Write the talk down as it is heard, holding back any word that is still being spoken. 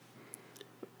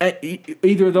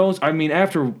Either of those. I mean,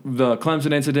 after the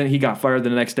Clemson incident, he got fired the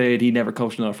next day, and he never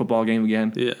coached another football game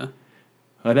again. Yeah.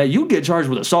 That you get charged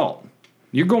with assault.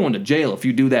 You're going to jail if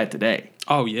you do that today.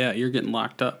 Oh, yeah, you're getting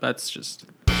locked up. That's just...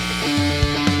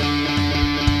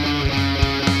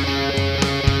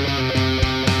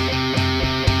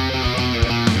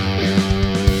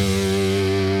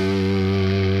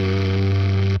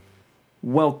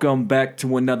 Welcome back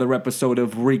to another episode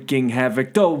of Wreaking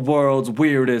Havoc, the world's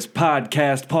weirdest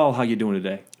podcast. Paul, how you doing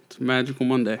today? It's a magical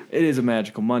Monday. It is a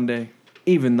magical Monday,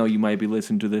 even though you might be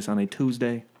listening to this on a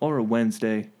Tuesday or a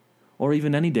Wednesday or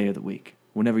even any day of the week,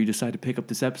 whenever you decide to pick up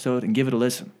this episode and give it a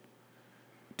listen.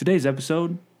 Today's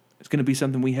episode is going to be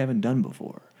something we haven't done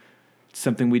before. It's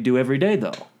something we do every day,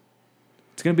 though.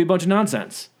 It's going to be a bunch of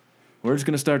nonsense. We're just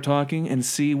going to start talking and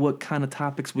see what kind of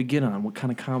topics we get on, what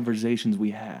kind of conversations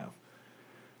we have.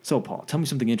 So, Paul, tell me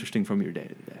something interesting from your day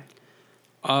today.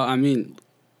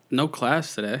 No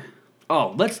class today.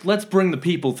 Oh, let's bring the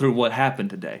people through what happened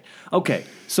today. Okay,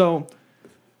 so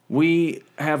we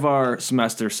have our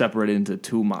semester separated into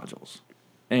two modules.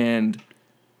 And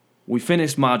we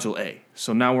finished Module A.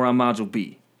 So now we're on Module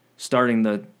B, starting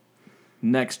the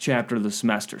next chapter of the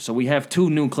semester. So we have two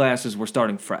new classes. We're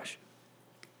starting fresh.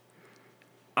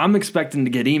 I'm expecting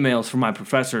to get emails from my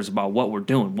professors about what we're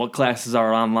doing, what classes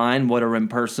are online, what are in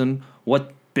person,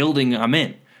 what building I'm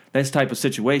in, this type of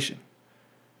situation.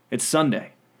 It's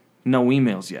Sunday. No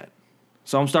emails yet.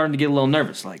 So I'm starting to get a little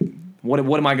nervous. Like, what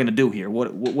am I going to do here?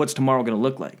 What's tomorrow going to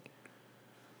look like?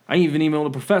 I even emailed a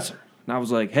professor, and I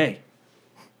was like, hey,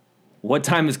 what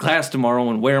time is class tomorrow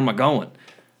and where am I going?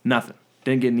 Nothing.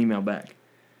 Didn't get an email back.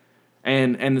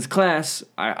 And this class,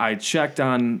 I checked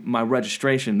on my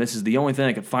registration. This is the only thing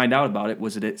I could find out about it,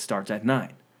 was that it starts at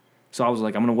 9. So I was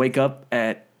like, I'm going to wake up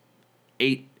at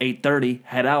 8:30,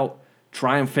 head out,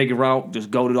 try and figure out,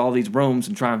 just go to all these rooms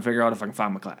and try and figure out if I can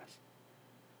find my class.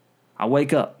 I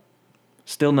wake up,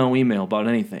 still no email about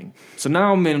anything. So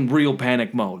now I'm in real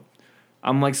panic mode.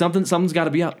 I'm like, something's got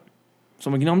to be up.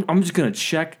 So I'm like, I'm just going to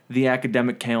check the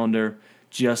academic calendar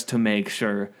just to make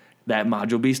sure that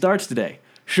Module B starts today.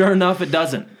 Sure enough, it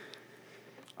doesn't.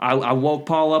 I woke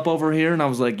Paul up over here, and I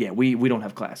was like, yeah, we don't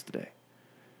have class today.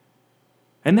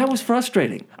 And that was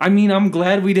frustrating. I mean, I'm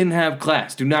glad we didn't have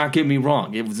class. Do not get me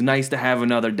wrong. It was nice to have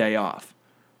another day off.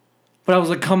 But I was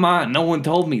like, come on, no one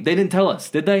told me. They didn't tell us,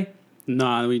 did they?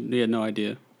 No, we had no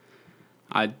idea.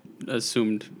 I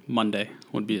assumed Monday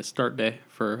would be a start day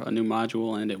for a new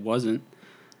module, and it wasn't.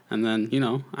 And then,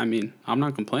 I'm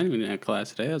not complaining we didn't have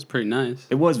class today. It was pretty nice.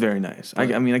 It was very nice.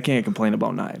 I can't complain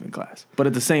about not having class. But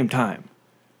at the same time,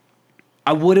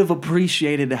 I would have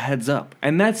appreciated a heads up.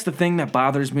 And that's the thing that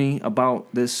bothers me about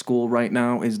this school right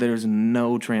now, is there's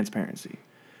no transparency.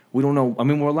 We don't know. I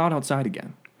mean, we're allowed outside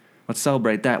again. Let's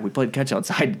celebrate that. We played catch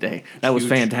outside today. That was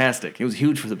fantastic. It was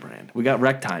huge for the brand. We got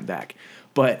rec time back.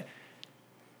 But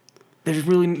there's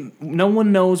really no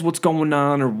one knows what's going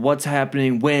on or what's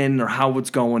happening when or how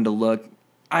it's going to look.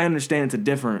 I understand it's a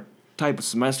different type of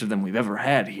semester than we've ever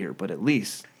had here, but at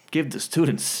least give the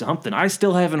students something. I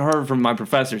still haven't heard from my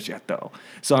professors yet, though.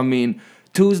 So, I mean,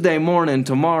 Tuesday morning,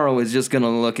 tomorrow is just going to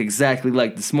look exactly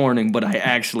like this morning, but I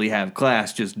actually have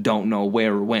class, just don't know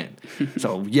where or when.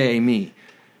 So, yay me.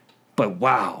 But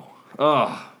wow.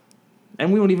 Ugh.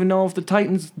 And we don't even know if the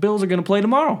Titans-Bills are going to play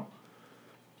tomorrow.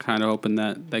 Kind of hoping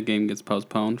that game gets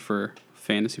postponed for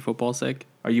fantasy football's sake.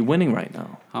 Are you winning right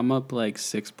now? I'm up like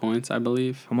 6 points, I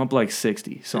believe. I'm up like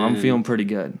 60, so I'm feeling pretty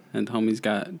good. And homie's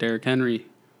got Derrick Henry.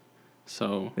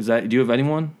 So do you have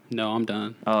anyone? No, I'm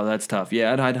done. Oh, that's tough.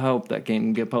 Yeah, I'd hope that game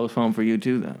can get postponed for you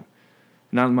too, then.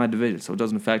 Not in my division, so it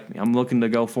doesn't affect me. I'm looking to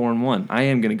go 4-1. I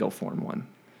am going to go 4-1.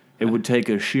 It would take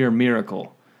a sheer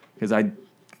miracle, because I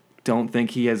don't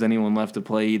think he has anyone left to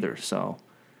play either, so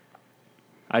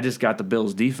I just got the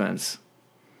Bills' defense.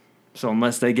 So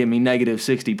unless they give me negative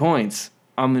 60 points,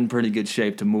 I'm in pretty good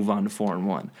shape to move on to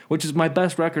 4-1, which is my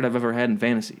best record I've ever had in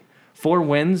fantasy. 4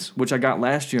 wins, which I got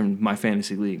last year in my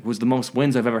fantasy league, was the most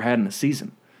wins I've ever had in a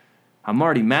season. I'm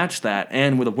already matched that,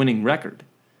 and with a winning record.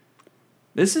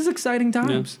 This is exciting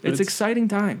times. Yeah, it's exciting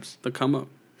times. The come up.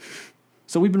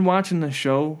 So we've been watching the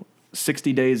show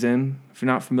 60 Days In. If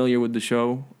you're not familiar with the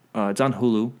show, it's on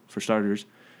Hulu, for starters.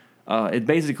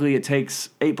 It takes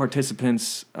 8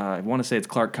 participants. I want to say it's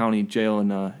Clark County Jail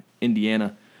in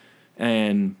Indiana,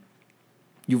 and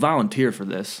you volunteer for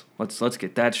this. Let's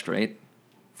get that straight.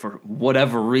 For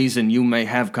whatever reason you may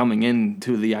have coming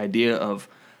into the idea of,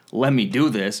 let me do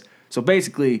this. So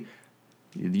basically,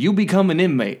 you become an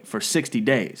inmate for 60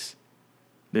 days.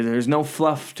 There's no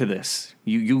fluff to this.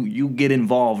 You get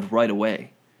involved right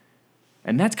away,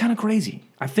 and that's kind of crazy.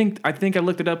 I think I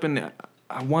looked it up, and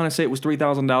I want to say it was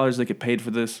 $3,000 they get paid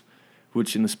for this,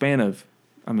 which in the span of,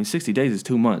 60 days is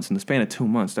 2 months. In the span of 2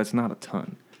 months, that's not a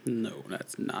ton. No,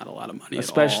 that's not a lot of money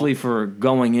Especially at all. for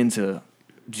going into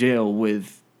jail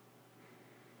with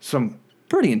some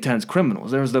pretty intense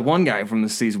criminals. There was the one guy from the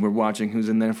season we're watching who's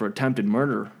in there for attempted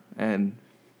murder and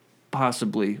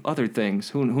possibly other things.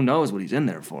 Who knows what he's in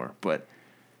there for? But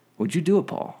would you do it,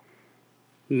 Paul?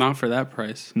 Not for that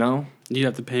price. No? You'd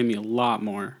have to pay me a lot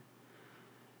more.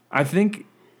 I think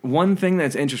one thing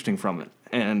that's interesting from it,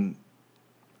 and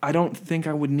I don't think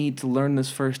I would need to learn this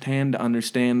firsthand to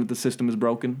understand that the system is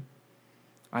broken.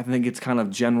 I think it's kind of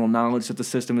general knowledge that the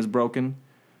system is broken.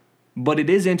 But it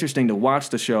is interesting to watch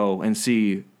the show and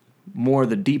see more of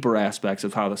the deeper aspects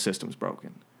of how the system's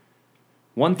broken.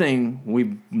 One thing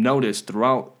we've noticed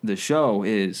throughout the show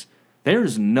is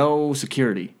there's no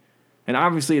security. And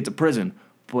obviously it's a prison,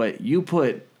 but you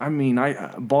put, I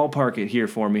ballpark it here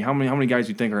for me. How many guys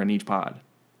do you think are in each pod?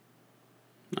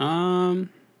 20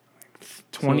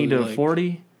 to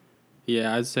 40?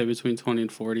 Yeah, I'd say between 20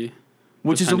 and 40.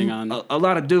 Which is a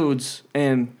lot of dudes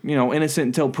and, innocent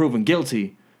until proven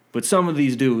guilty. But some of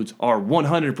these dudes are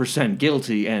 100%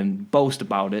 guilty and boast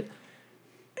about it.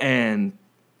 And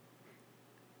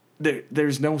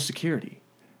there's no security.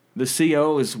 The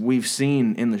COs we've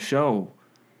seen in the show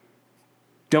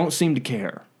don't seem to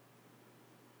care.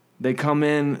 They come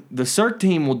in, the CERC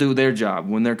team will do their job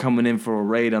when they're coming in for a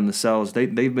raid on the cells.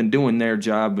 They've been doing their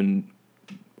job and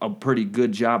a pretty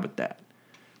good job at that.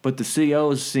 But the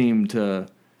COs seem to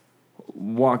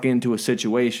walk into a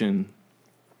situation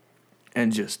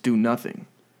and just do nothing.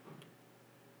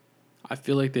 I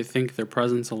feel like they think their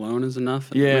presence alone is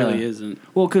enough, and it really isn't.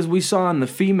 Well, because we saw in the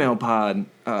female pod,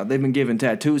 they've been giving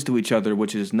tattoos to each other,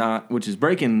 which is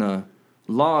breaking the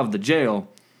law of the jail,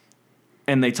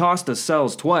 and they tossed the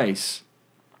cells twice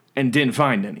and didn't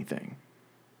find anything.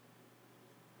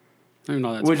 I don't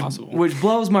know that's possible. Which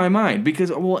blows my mind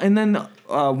because, and then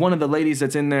one of the ladies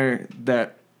that's in there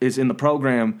that is in the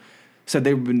program said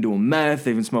they've been doing meth,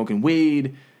 they've been smoking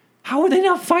weed. How are they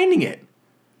not finding it?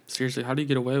 Seriously, how do you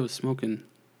get away with smoking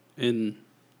in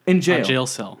jail? A jail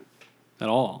cell at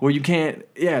all? Where you can't,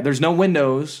 there's no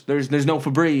windows, there's no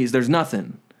Febreze, there's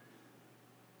nothing.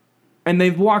 And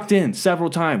they've walked in several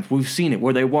times. We've seen it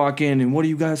where they walk in and what are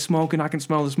you guys smoking? I can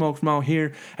smell the smoke from out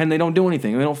here. And they don't do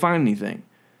anything. They don't find anything.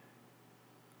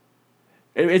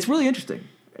 It's really interesting.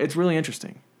 It's really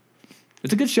interesting.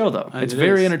 It's a good show, though. It's a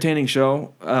very entertaining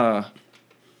show.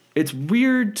 It's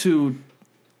weird to...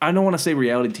 I don't want to say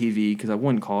reality TV because I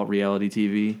wouldn't call it reality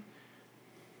TV.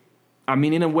 I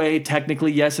mean, in a way,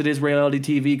 technically, yes, it is reality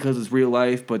TV because it's real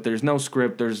life, but there's no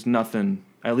script. There's nothing,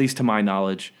 at least to my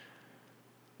knowledge.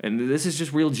 And this is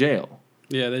just real jail.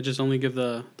 Yeah, they just only give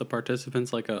the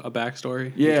participants like a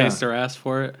backstory in case they're asked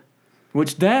for it.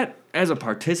 Which that, as a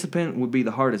participant, would be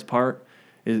the hardest part,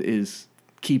 is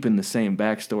keeping the same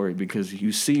backstory because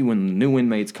you see when new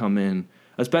inmates come in,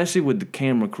 especially with the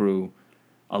camera crew,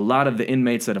 a lot of the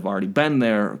inmates that have already been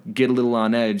there get a little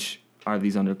on edge. Are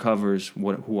these undercovers?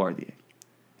 Who are they?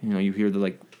 You hear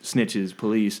the snitches,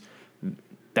 police.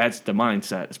 That's the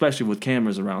mindset, especially with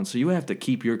cameras around. So you have to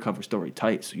keep your cover story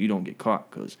tight so you don't get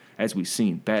caught because, as we've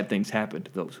seen, bad things happen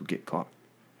to those who get caught.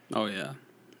 Oh, yeah.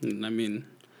 I mean,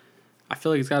 I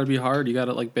feel like it's got to be hard. You got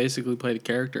to, basically play the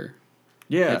character.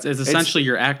 Yeah. It's essentially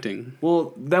your acting.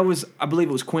 Well, I believe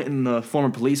it was Quentin, the former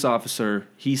police officer.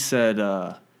 He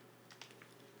said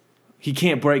he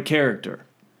can't break character.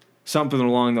 Something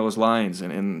along those lines.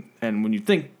 And when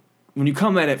you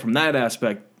come at it from that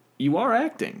aspect, you are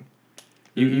acting.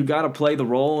 You got to play the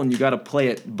role and you got to play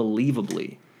it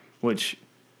believably, which,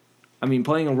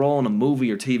 playing a role in a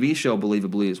movie or TV show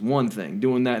believably is one thing.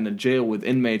 Doing that in a jail with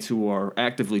inmates who are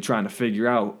actively trying to figure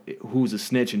out who's a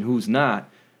snitch and who's not,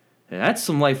 that's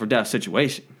some life or death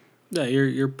situation. Yeah,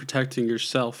 you're protecting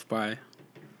yourself by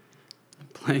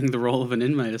playing the role of an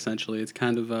inmate, essentially. It's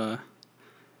kind of,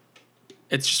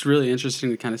 it's just really interesting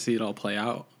to kind of see it all play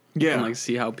out. Yeah. And,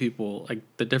 see how people,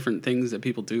 the different things that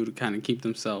people do to kind of keep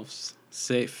themselves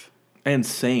safe. And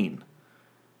sane.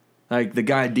 The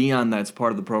guy Dion that's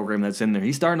part of the program that's in there,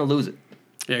 he's starting to lose it.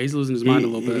 Yeah, he's losing his mind a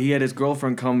little bit. He had his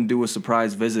girlfriend come do a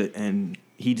surprise visit, and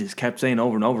he just kept saying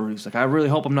over and over, he was like, I really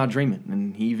hope I'm not dreaming.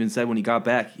 And he even said when he got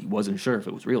back, he wasn't sure if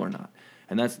it was real or not.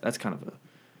 And that's kind of a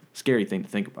scary thing to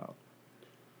think about.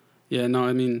 Yeah, no,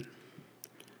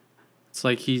 it's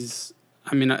like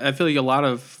I feel like a lot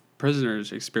of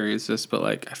prisoners experience this, but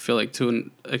I feel like to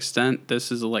an extent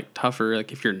this is tougher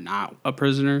if you're not a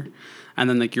prisoner and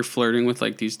then you're flirting with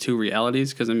these two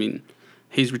realities because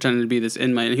he's pretending to be this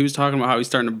inmate and he was talking about how he's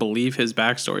starting to believe his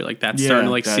backstory that's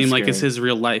starting to seem like it's his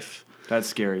real life. That's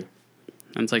scary.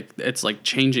 And it's like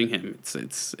changing him.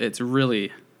 It's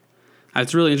really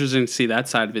interesting to see that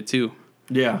side of it too.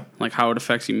 Yeah. Like how it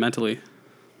affects you mentally.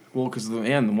 Well, because the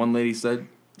one lady said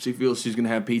she feels she's going to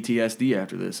have PTSD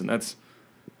after this. And that's,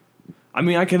 I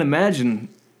mean, I can imagine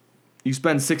you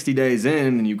spend 60 days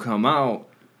in and you come out,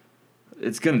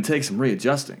 it's going to take some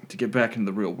readjusting to get back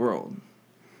into the real world.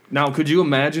 Now, could you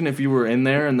imagine if you were in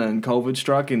there and then COVID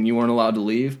struck and you weren't allowed to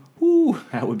leave? Ooh,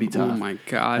 that would be tough. Oh my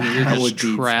God, you're just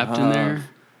trapped in there.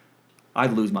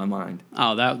 I'd lose my mind.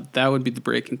 Oh, that would be the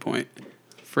breaking point,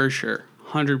 for sure,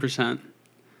 100%.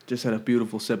 Just had a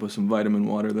beautiful sip of some vitamin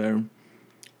water there.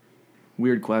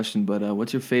 Weird question, but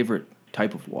what's your favorite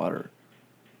type of water?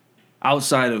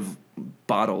 Outside of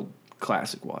bottled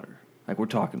classic water. Like, we're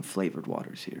talking flavored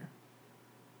waters here.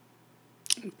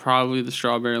 Probably the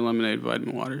strawberry lemonade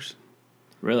vitamin waters.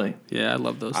 Really? Yeah, I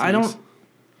love those things.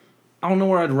 I don't know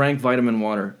where I'd rank vitamin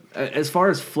water. As far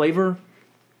as flavor,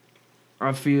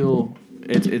 I feel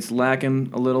it's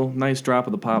lacking a little. Nice drop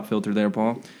of the pop filter there,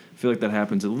 Paul. I feel like that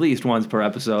happens at least once per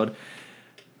episode.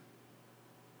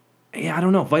 Yeah, I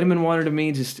don't know. Vitamin water to me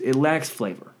it lacks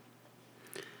flavor.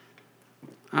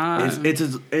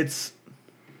 It's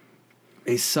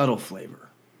a subtle flavor,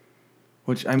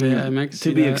 which I mean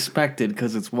to be expected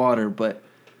because it's water. But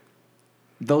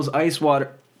those ice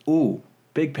water, ooh,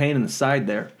 big pain in the side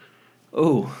there.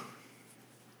 Ooh,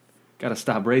 gotta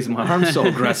stop raising my arms so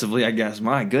aggressively. I guess.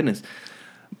 My goodness.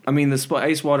 I mean, the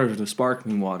ice waters are the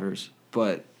sparkling waters,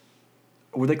 but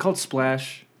were they called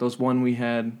Splash? Those one we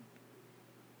had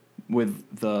with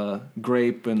the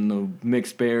grape and the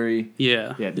mixed berry.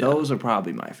 Yeah. Those are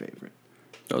probably my favorite.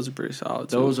 Those are pretty solid.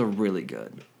 Those are really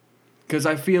good. Because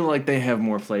I feel like they have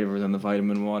more flavor than the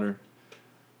vitamin water.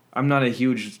 I'm not a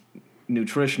huge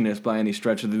nutritionist by any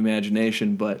stretch of the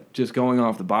imagination, but just going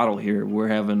off the bottle here, we're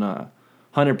having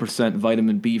 100%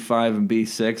 vitamin B5 and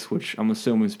B6, which I'm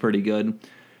assuming is pretty good.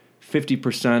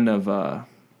 50% of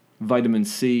vitamin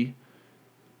C.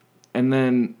 And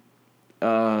then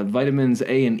vitamins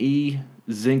A and E,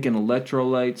 zinc and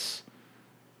electrolytes,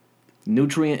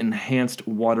 nutrient-enhanced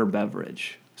water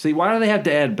beverage. See, why do they have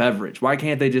to add beverage? Why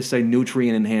can't they just say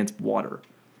nutrient-enhanced water?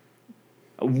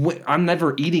 I'm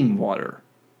never eating water.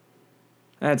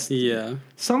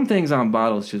 Some things on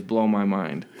bottles just blow my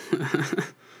mind.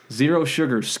 0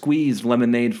 sugar, squeezed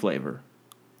lemonade flavor.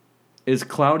 Is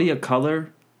cloudy a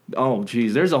color? Oh,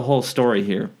 geez, there's a whole story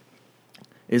here.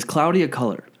 Is cloudy a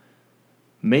color?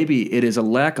 Maybe it is a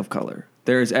lack of color.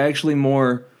 There is actually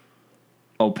more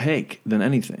opaque than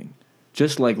anything.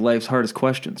 Just like life's hardest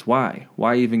questions. Why?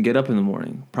 Why even get up in the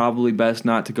morning? Probably best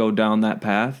not to go down that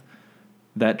path.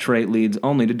 That trait leads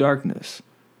only to darkness.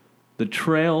 The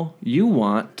trail you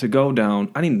want to go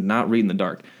down... I need to not read in the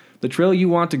dark. The trail you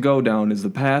want to go down is the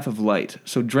path of light.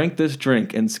 So drink this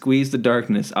drink and squeeze the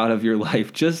darkness out of your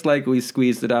life, just like we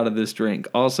squeezed it out of this drink.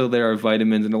 Also, there are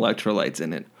vitamins and electrolytes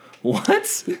in it.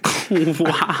 What?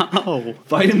 Wow.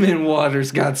 Vitamin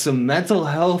water's got some mental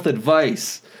health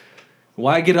advice.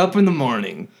 Why get up in the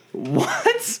morning?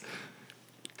 What?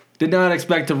 Did not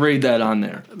expect to read that on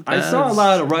there. I saw a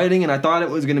lot of writing and I thought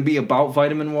it was going to be about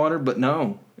vitamin water, but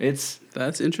no.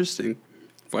 That's interesting.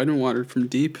 Vitamin water from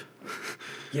deep.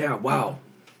 Yeah, wow.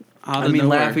 I mean,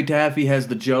 Laffy Taffy has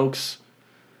the jokes,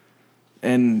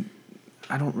 and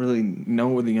I don't really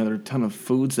know any other ton of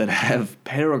foods that have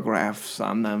paragraphs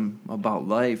on them about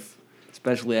life,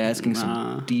 especially asking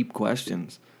some deep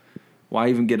questions. Why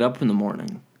even get up in the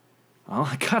morning? Well,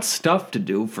 I got stuff to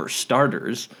do for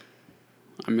starters.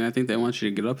 I mean, I think they want you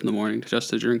to get up in the morning just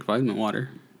to drink vitamin water.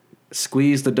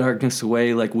 Squeeze the darkness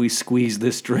away like we squeeze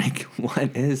this drink.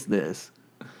 What is this?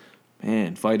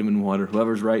 Man, vitamin water.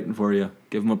 Whoever's writing for you,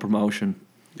 give them a promotion.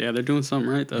 Yeah, they're doing something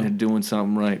right, though. They're doing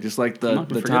something right. Just like the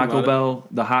Taco Bell,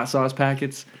 the hot sauce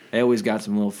packets, they always got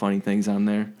some little funny things on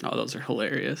there. Oh, those are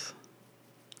hilarious.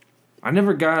 I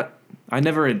never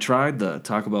had tried the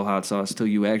Taco Bell hot sauce till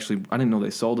I didn't know they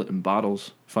sold it in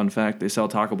bottles. Fun fact, they sell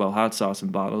Taco Bell hot sauce in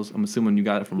bottles. I'm assuming you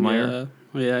got it from Meijer.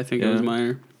 Yeah, I think it was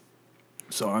Meijer.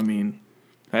 So, I mean,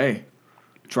 hey,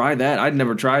 try that. I'd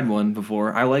never tried one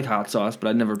before. I like hot sauce, but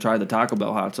I'd never tried the Taco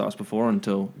Bell hot sauce before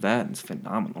until that. It's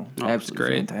phenomenal. Oh, absolutely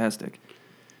great. Fantastic.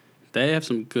 They have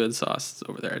some good sauces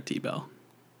over there at T-Bell.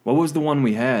 What was the one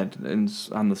we had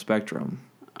on the Spectrum?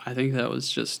 I think that was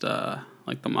just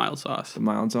like the mild sauce. The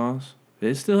mild sauce?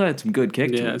 It still had some good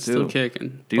kick to it, too. Yeah, it's still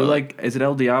kicking. Do you like, is it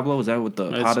El Diablo? Is that what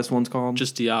the hottest one's called?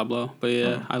 Just Diablo. But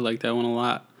yeah, I like that one a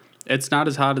lot. It's not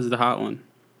as hot as the hot one.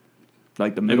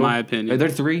 Like the middle? In my opinion. Are there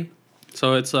 3?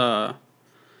 So it's,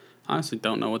 honestly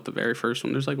don't know what the very first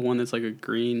one. There's like one that's like a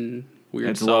green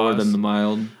weird sauce. It's lower than the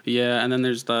mild. Yeah, and then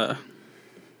there's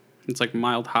it's like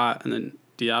mild hot, and then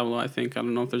Diablo, I think. I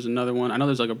don't know if there's another one. I know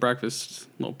there's like a breakfast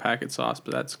little packet sauce,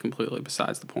 but that's completely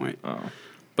besides the point. Oh.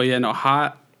 But yeah, no,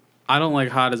 hot. I don't like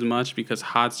hot as much because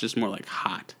hot's just more like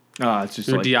hot. It's just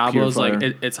Your like Diablo's pure like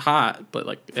flavor. it's hot, but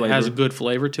like Flavor. it has a good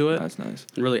flavor to it. That's nice.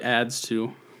 It really adds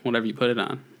to whatever you put it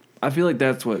on. I feel like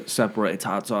that's what separates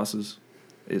hot sauces,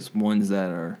 is ones that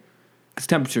are, because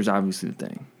temperature is obviously the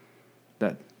thing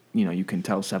that you can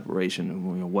tell separation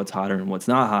of what's hotter and what's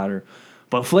not hotter,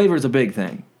 but flavor is a big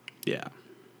thing. Yeah.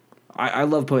 I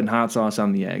love putting hot sauce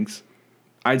on the eggs.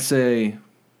 I'd say,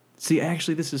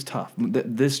 actually this is tough.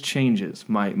 This changes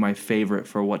my favorite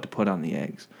for what to put on the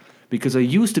eggs, because I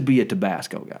used to be a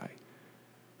Tabasco guy.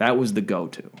 That was the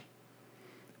go-to.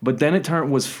 But then it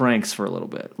was Frank's for a little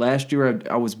bit. Last year,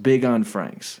 I was big on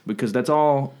Frank's because that's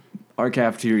all our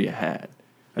cafeteria had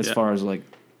as far as, like,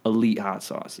 elite hot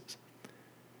sauces.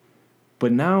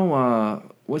 But now,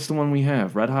 what's the one we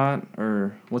have? Red Hot?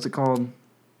 Or what's it called?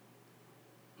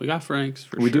 We got Frank's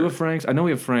for sure. We do have Frank's? I know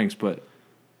we have Frank's, but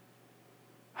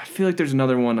I feel like there's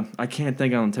another one. I can't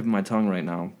think on the tip of my tongue right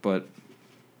now, but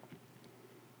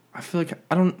I feel like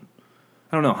I don't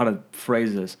know how to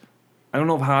phrase this. I don't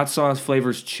know if hot sauce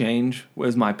flavors change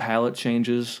as my palate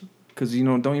changes. Because,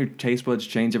 don't your taste buds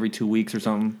change every 2 weeks or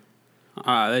something?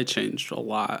 They changed a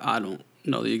lot. I don't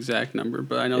know the exact number,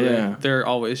 but I know they're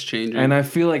always changing. And I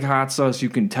feel like hot sauce you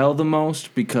can tell the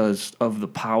most because of the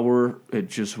power it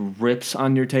just rips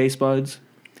on your taste buds.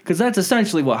 Because that's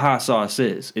essentially what hot sauce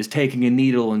is taking a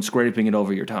needle and scraping it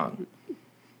over your tongue.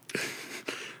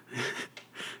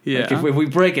 Yeah. Like if we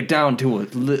break it down to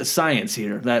a science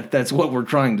here, that's what we're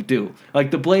trying to do.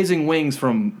 Like the blazing wings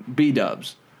from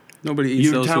B-dubs. Nobody eats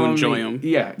those to enjoy them.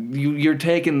 Yeah, you're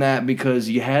taking that because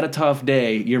you had a tough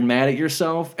day, you're mad at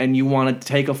yourself, and you want to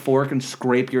take a fork and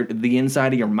scrape the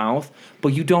inside of your mouth, but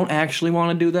you don't actually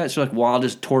want to do that, so I'll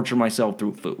just torture myself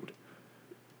through food.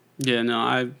 Yeah, no,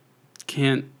 I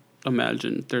can't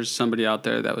imagine there's somebody out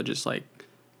there that would just like,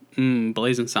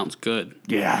 blazing sounds good.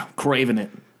 Yeah, craving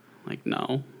it. Like,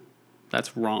 no,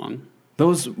 that's wrong.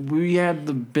 We had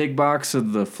the big box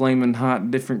of the Flamin'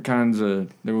 Hot, different kinds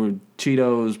of, there were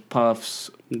Cheetos, Puffs,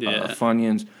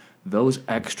 Funyuns. Those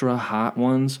extra hot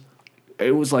ones,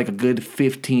 it was like a good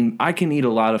 15. I can eat a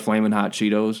lot of Flamin' Hot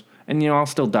Cheetos, and I'll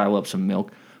still dial up some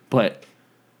milk. But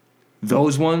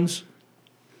those ones,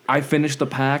 I finished the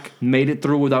pack, made it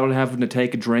through without having to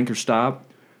take a drink or stop.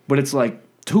 But it's like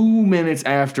 2 minutes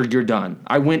after you're done.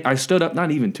 I stood up, not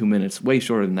even 2 minutes, way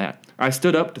shorter than that. I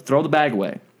stood up to throw the bag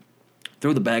away.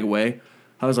 Threw the bag away.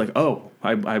 I was like, oh,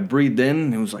 I breathed in,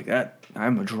 and it was like,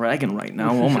 I'm a dragon right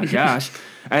now. Oh, my gosh.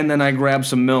 And then I grabbed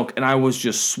some milk, and I was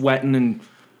just sweating, and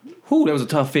that was a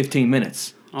tough 15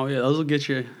 minutes. Oh, yeah, those will get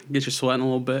you sweating a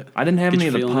little bit. I didn't have any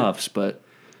of the Puffs, but...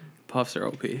 Puffs are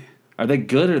OP. Are they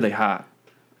good or are they hot?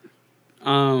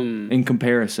 In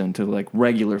comparison to, like,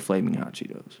 regular Flaming Hot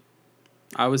Cheetos.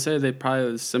 I would say they probably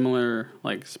have similar,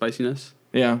 like, spiciness.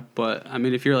 Yeah. But, I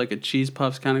mean, if you're, like, a cheese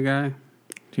puffs kind of guy...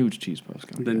 Huge cheese puffs.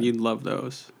 Then you'd love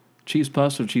those. Cheese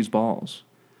puffs or cheese balls?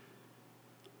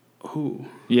 Ooh.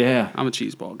 Yeah. I'm a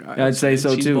cheese ball guy. I'd say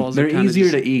so, too. They're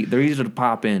easier to eat. They're easier to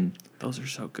pop in. Those are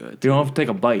so good. You don't have to take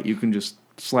a bite. You can just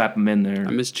slap them in there.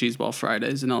 I miss cheese ball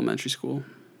Fridays in elementary school.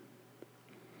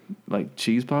 Like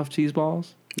cheese puff cheese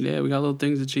balls? Yeah, we got little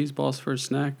things of cheese balls for a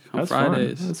snack on That's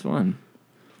Fridays. Fun. That's fun.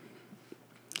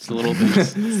 It's the little things.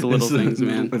 It's the little things,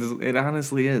 man. It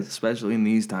honestly is, especially in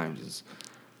these times. It's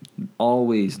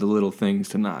always the little things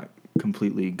to not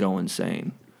completely go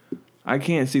insane. I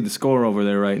can't see the score over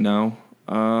there right now.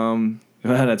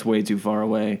 That's way too far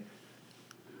away.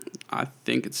 I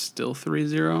think it's still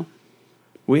 3-0.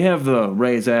 We have the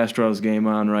Rays-Astros game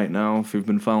on right now. If you've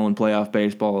been following playoff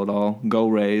baseball at all, go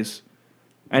Rays.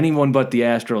 Anyone but the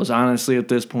Astros, honestly, at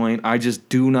this point. I just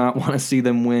do not want to see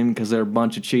them win because they're a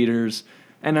bunch of cheaters.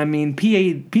 And, I mean,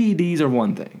 PEDs are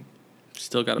one thing.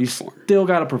 Still got to perform. Still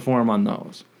got to perform on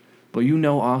those. But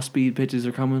off-speed pitches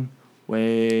are coming.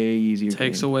 Way easier.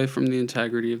 Takes away from the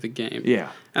integrity of the game. Yeah.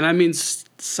 And, I mean,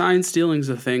 sign stealing's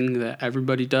a thing that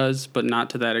everybody does, but not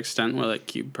to that extent where,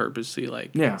 like, you purposely,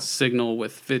 signal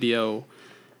with video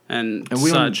and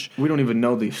such. We don't even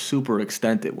know the super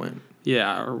extent it went.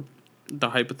 Yeah, or the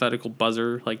hypothetical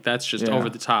buzzer, like, that's just over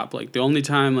the top. Like, the only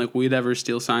time, like, we'd ever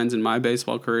steal signs in my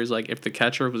baseball career is, like, if the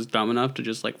catcher was dumb enough to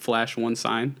just, like, flash one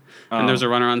sign and there's a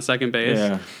runner on second base.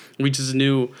 Yeah. We just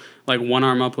knew, like, one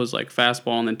arm up was, like,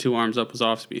 fastball and then two arms up was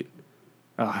off speed.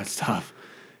 Oh, it's tough.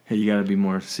 Hey, you got to be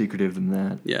more secretive than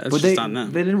that. Yeah, it's just on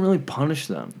them. They didn't really punish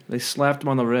them. They slapped them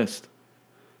on the wrist.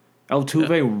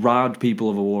 Altuve robbed people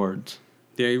of awards.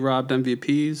 Yeah, he robbed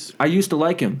MVPs. I used to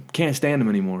like him. Can't stand him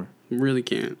anymore. Really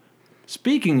can't.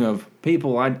 Speaking of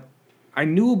people I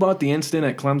knew about the incident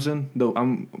at Clemson, though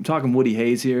I'm talking Woody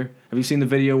Hayes here. Have you seen the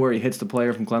video where he hits the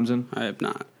player from Clemson? I have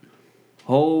not.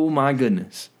 Oh my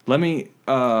goodness. Let me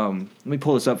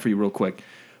pull this up for you real quick.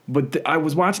 But I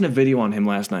was watching a video on him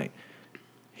last night.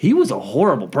 He was a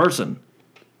horrible person.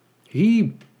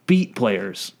 He beat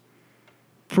players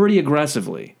pretty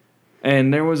aggressively.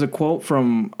 And there was a quote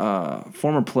from a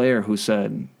former player who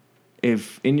said,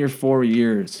 if in your 4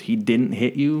 years he didn't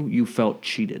hit you, you felt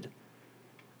cheated.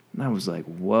 And I was like,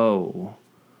 whoa.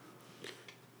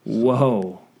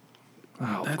 Whoa.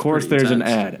 Oh, of course there's an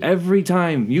ad. Every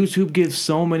time, YouTube gives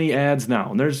so many ads now.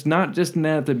 And there's not just an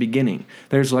ad at the beginning.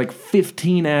 There's like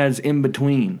 15 ads in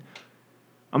between.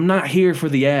 I'm not here for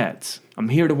the ads. I'm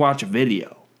here to watch a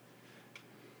video.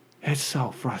 It's so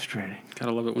frustrating.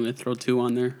 Gotta love it when they throw 2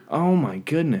 on there. Oh my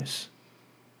goodness.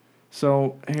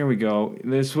 So, here we go.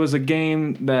 This was a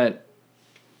game that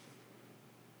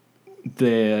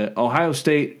the Ohio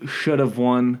State should have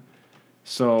won.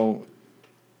 So,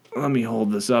 let me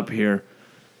hold this up here.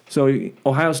 So,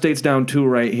 Ohio State's down 2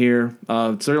 right here.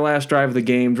 It's their last drive of the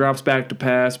game. Drops back to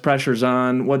pass. Pressure's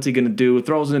on. What's he going to do?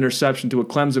 Throws an interception to a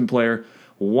Clemson player.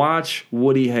 Watch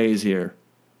Woody Hayes here.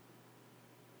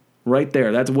 Right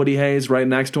there. That's Woody Hayes right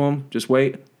next to him. Just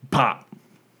wait. Pop.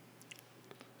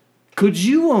 Could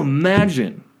you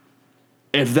imagine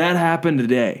if that happened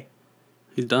today?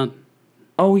 He's done.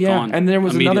 Oh, yeah. Gone. And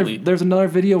there's Immediately. another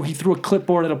video. He threw a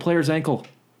clipboard at a player's ankle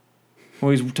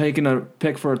when he's taking a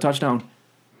pick for a touchdown.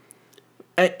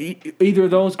 Either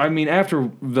of those, I mean, after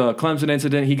the Clemson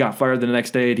incident, he got fired the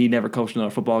next day and he never coached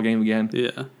another football game again.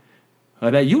 Yeah.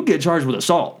 That you'd get charged with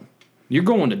assault. You're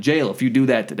going to jail if you do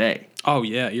that today. Oh,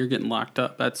 yeah, you're getting locked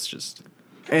up. That's just...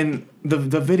 And the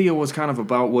video was kind of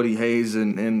about Woody Hayes,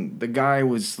 and the guy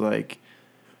was like,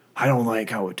 I don't like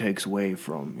how it takes away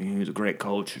from, he's a great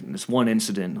coach, and this one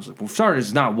incident. I was like, well, sorry,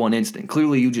 it's not one incident.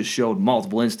 Clearly you just showed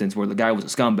multiple incidents where the guy was a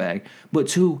scumbag. But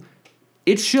 2,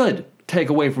 it should take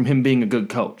away from him being a good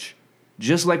coach.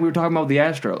 Just like we were talking about with the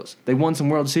Astros. They won some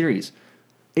World Series.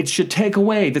 It should take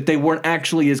away that they weren't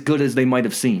actually as good as they might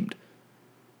have seemed.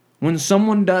 When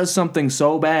someone does something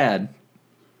so bad,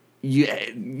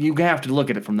 you have to look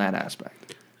at it from that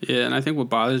aspect. Yeah, and I think what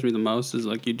bothers me the most is,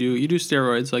 like, you do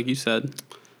steroids, like you said.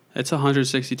 It's a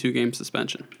 162-game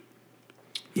suspension.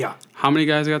 Yeah. How many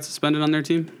guys got suspended on their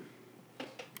team?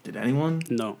 Did anyone?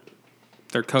 No.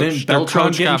 Their coach, Didn't their Beltran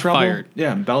coach get in got trouble? fired.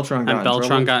 Yeah, Beltran got in trouble. And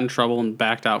Beltran got in trouble and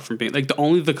backed out from being... Like,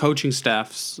 only the coaching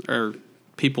staffs or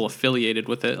people affiliated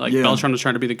with it. Like, Beltran was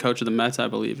trying to be the coach of the Mets, I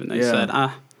believe, and they said,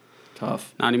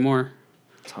 tough. Not anymore.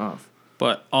 Tough.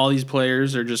 But all these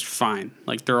players are just fine.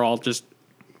 Like, they're all just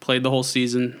played the whole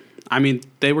season. I mean,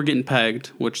 they were getting pegged,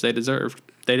 which they deserved.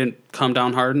 They didn't come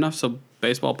down hard enough, so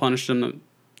baseball punished them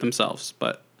themselves.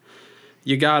 But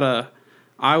you gotta...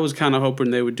 I was kind of hoping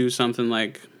they would do something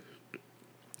like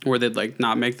where they'd, like,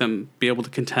 not make them be able to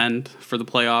contend for the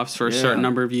playoffs for a certain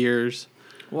number of years.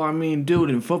 Well, I mean, dude,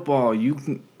 in football, you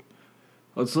can...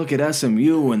 Let's look at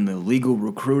SMU and the legal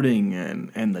recruiting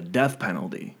and the death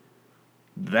penalty.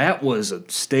 That was a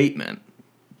statement.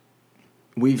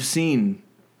 We've seen...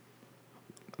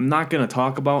 I'm not going to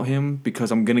talk about him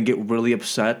because I'm going to get really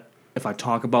upset if I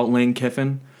talk about Lane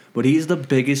Kiffin, but he's the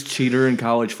biggest cheater in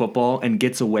college football and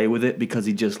gets away with it because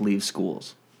he just leaves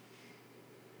schools.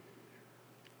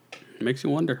 Makes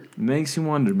you wonder. Makes you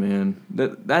wonder, man.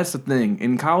 That's the thing.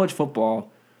 In college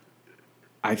football,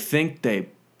 I think they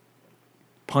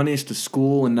punish the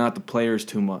school and not the players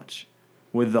too much.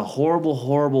 With the horrible,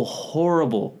 horrible,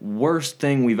 horrible, worst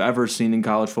thing we've ever seen in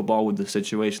college football with the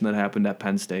situation that happened at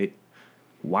Penn State,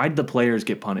 why'd the players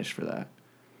get punished for that?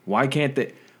 Why can't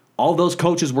they? All those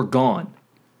coaches were gone.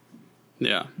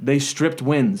 Yeah. They stripped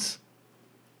wins.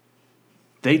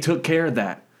 They took care of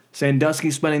that.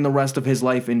 Sandusky spending the rest of his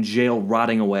life in jail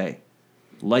rotting away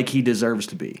like he deserves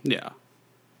to be. Yeah.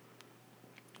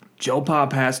 Joe Pa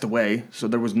passed away, so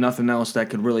there was nothing else that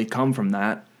could really come from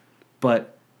that.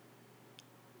 But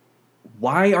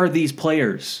why are these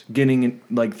players getting,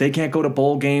 like, they can't go to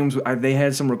bowl games? They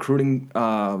had some recruiting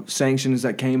sanctions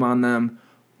that came on them.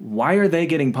 Why are they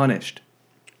getting punished?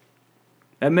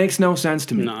 That makes no sense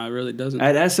to me. No, it really doesn't.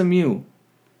 At SMU,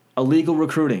 illegal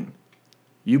recruiting.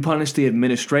 You punish the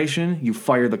administration. You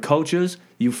fire the coaches.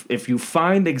 If you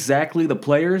find exactly the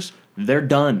players, they're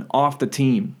done, off the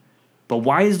team. But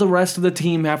why does the rest of the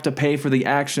team have to pay for the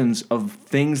actions of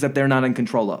things that they're not in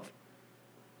control of?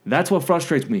 That's what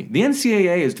frustrates me. The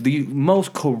NCAA is the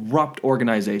most corrupt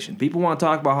organization. People want to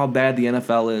talk about how bad the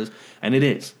NFL is, and it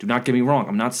is. Do not get me wrong.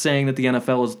 I'm not saying that the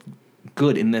NFL is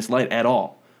good in this light at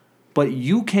all. But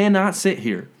you cannot sit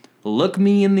here, look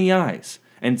me in the eyes,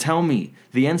 and tell me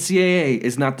the NCAA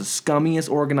is not the scummiest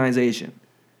organization.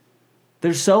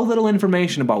 There's so little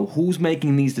information about who's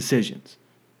making these decisions.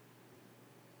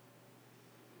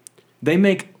 They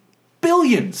make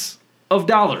billions of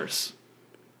dollars.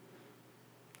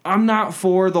 I'm not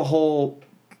for the whole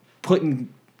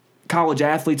putting college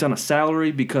athletes on a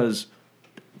salary because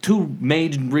two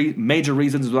major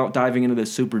reasons without diving into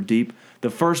this super deep. The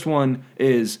first one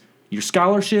is your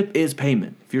scholarship is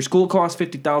payment. If your school costs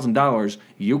 $50,000,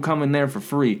 you come in there for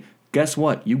free. Guess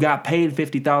what? You got paid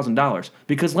 $50,000.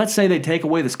 Because let's say they take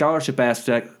away the scholarship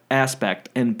aspect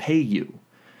and pay you.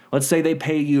 Let's say they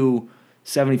pay you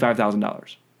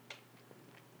 $75,000.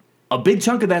 A big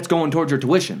chunk of that's going towards your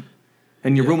tuition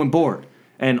and your room and board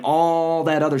and all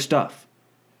that other stuff.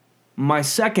 My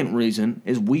second reason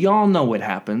is we all know what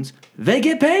happens. They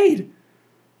get paid.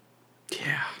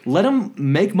 Yeah. Let them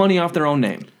make money off their own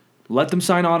name. Let them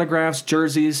sign autographs,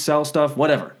 jerseys, sell stuff,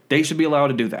 whatever. They should be allowed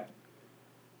to do that.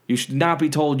 You should not be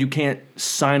told you can't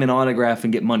sign an autograph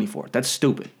and get money for it. That's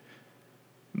stupid.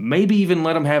 Maybe even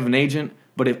let them have an agent,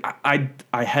 but if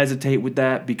I hesitate with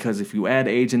that because if you add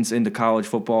agents into college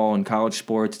football and college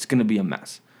sports, it's going to be a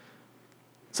mess.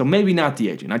 So maybe not the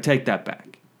agent. I take that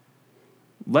back.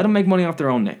 Let them make money off their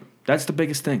own name. That's the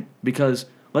biggest thing. Because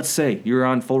let's say you're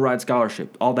on full ride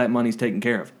scholarship. All that money's taken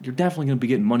care of. You're definitely going to be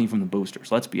getting money from the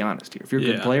boosters. Let's be honest here. If you're a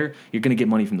good player, you're going to get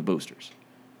money from the boosters.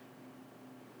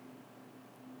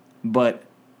 But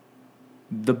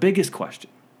the biggest question,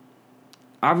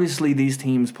 obviously these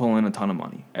teams pull in a ton of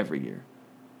money every year.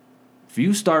 If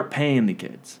you start paying the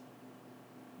kids,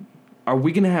 are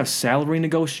we going to have salary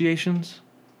negotiations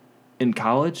in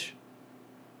college?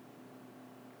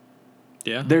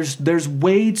 Yeah. There's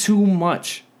way too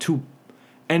much to,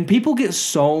 and people get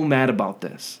so mad about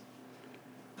this.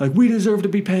 Like, we deserve to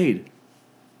be paid.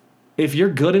 If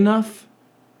you're good enough,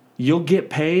 you'll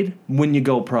get paid when you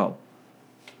go pro.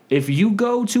 If you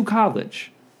go to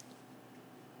college,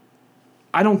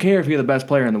 I don't care if you're the best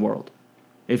player in the world.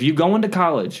 If you go into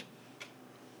college,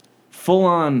 full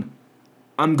on,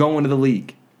 I'm going to the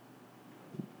league.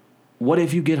 What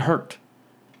if you get hurt?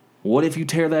 What if you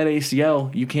tear that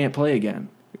ACL, you can't play again?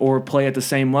 Or play at the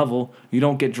same level, you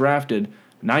don't get drafted.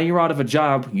 Now you're out of a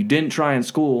job, you didn't try in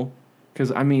school. Because,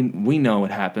 I mean, we know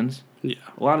it happens. Yeah.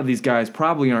 A lot of these guys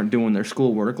probably aren't doing their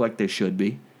schoolwork like they should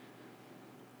be.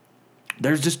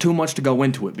 There's just too much to go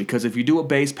into it. Because if you do a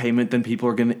base payment, then people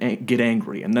are going to get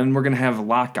angry. And then we're going to have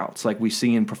lockouts like we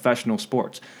see in professional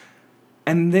sports.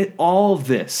 And all of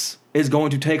this is going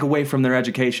to take away from their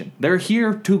education. They're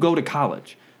here to go to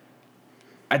college.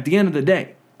 At the end of the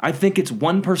day, I think it's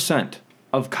 1%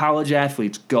 of college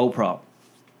athletes go pro.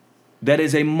 That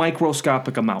is a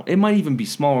microscopic amount. It might even be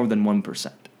smaller than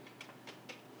 1%.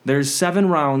 There's 7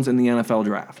 rounds in the NFL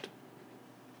draft.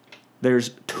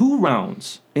 There's 2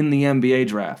 rounds in the NBA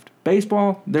draft.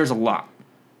 Baseball, there's a lot.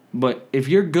 But if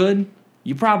you're good,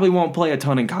 you probably won't play a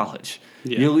ton in college.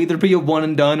 Yeah. You'll either be a one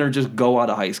and done or just go out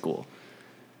of high school.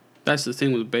 That's the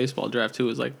thing with the baseball draft, too,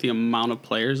 is, like, the amount of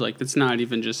players. Like, it's not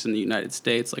even just in the United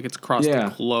States. Like, it's across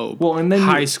the globe. Well, and then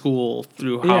high school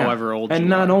through however old you are. And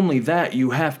not only that,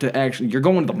 you have to actually... You're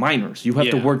going to the minors. You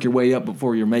have to work your way up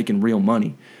before you're making real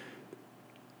money.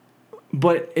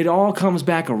 But it all comes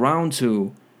back around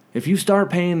to, if you start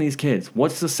paying these kids,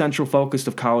 what's the central focus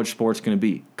of college sports going to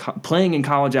be? Playing in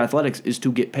college athletics is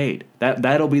to get paid.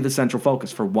 That'll be the central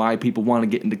focus for why people want to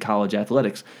get into college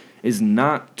athletics, is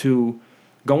not to...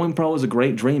 Going pro is a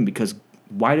great dream because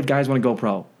why do guys want to go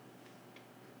pro?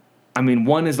 I mean,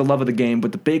 one is the love of the game,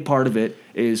 but the big part of it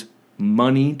is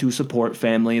money to support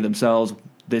family, themselves,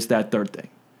 this, that, third thing.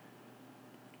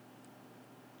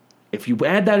 If you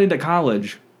add that into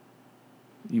college,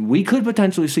 we could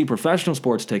potentially see professional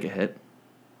sports take a hit,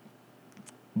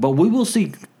 but we will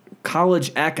see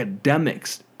college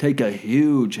academics take a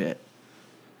huge hit.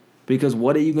 Because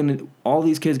what are you going to... All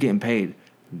these kids getting paid...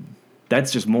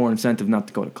 That's just more incentive not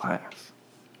to go to class.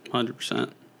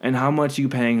 100%. And how much are you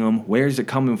paying them? Where's it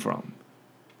coming from?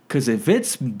 Because if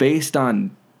it's based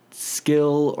on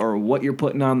skill or what you're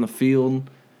putting on the field,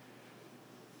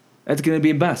 that's going to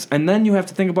be best. And then you have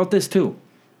to think about this too.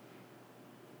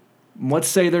 Let's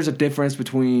say there's a difference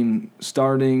between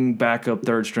starting, backup,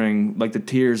 third string, like the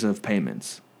tiers of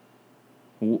payments.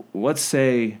 Let's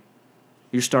say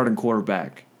your starting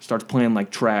quarterback starts playing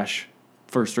like trash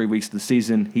first 3 weeks of the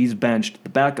season, he's benched, the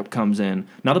backup comes in.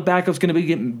 Now the backup's going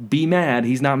to be mad,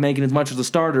 he's not making as much as the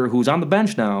starter who's on the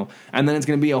bench now, and then it's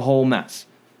going to be a whole mess.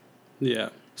 Yeah.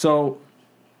 So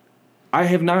I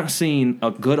have not seen a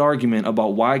good argument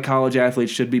about why college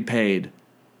athletes should be paid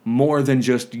more than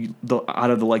just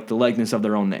out of the likeness of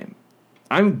their own name.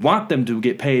 I want them to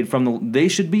get paid they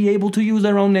should be able to use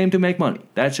their own name to make money.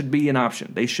 That should be an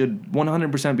option. They should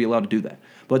 100% be allowed to do that.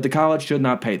 But the college should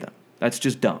not pay them. That's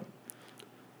just dumb.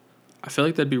 I feel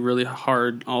like that'd be really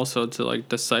hard also to like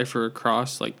decipher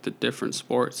across like the different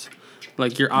sports.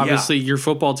 Like your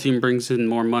football team brings in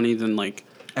more money than like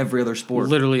every other sport.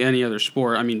 Literally any other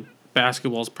sport. I mean,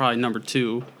 basketball is probably number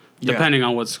 2, depending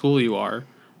on what school you are.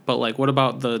 But, like, what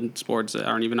about the sports that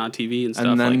aren't even on TV and stuff?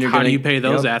 And like, how do you pay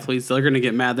those athletes? They're going to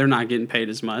get mad. They're not getting paid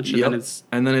as much. And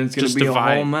then it's going to be a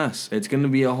whole mess. It's going to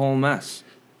be a whole mess.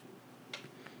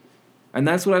 And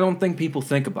that's what I don't think people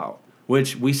think about,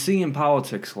 which we see in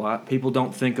politics a lot. People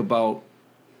don't think about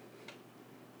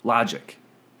logic.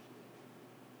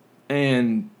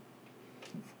 And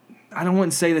I don't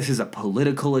want to say this is a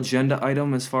political agenda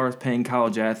item as far as paying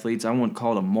college athletes. I wouldn't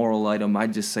call it a moral item.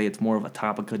 I'd just say it's more of a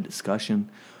topic of discussion.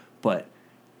 But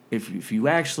if you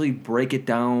actually break it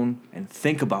down and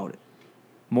think about it,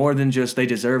 more than just they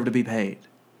deserve to be paid.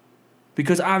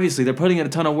 Because obviously they're putting in a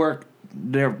ton of work.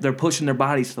 They're pushing their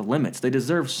bodies to the limits. They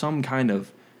deserve some kind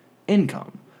of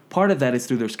income. Part of that is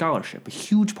through their scholarship. A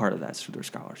huge part of that is through their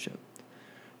scholarship.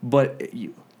 But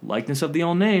likeness of the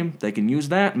old name, they can use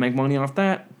that, make money off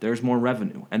that, there's more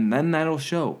revenue. And then that'll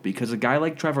show. Because a guy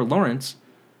like Trevor Lawrence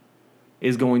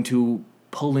is going to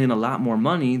pull in a lot more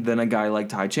money than a guy like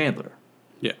Ty Chandler.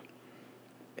 Yeah.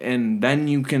 And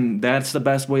then that's the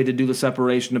best way to do the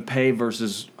separation of pay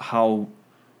versus how,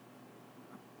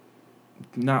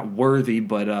 not worthy,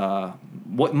 but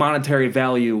what monetary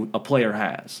value a player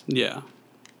has. Yeah.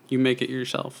 You make it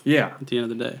yourself. Yeah. At the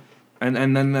end of the day.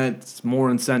 And then that's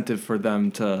more incentive for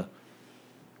them to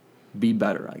be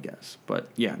better, I guess. But,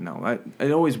 yeah, no.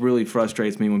 It always really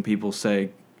frustrates me when people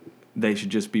say they should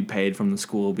just be paid from the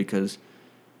school because,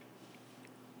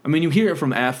 I mean, you hear it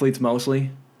from athletes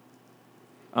mostly.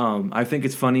 I think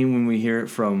it's funny when we hear it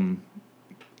from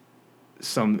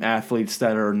some athletes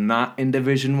that are not in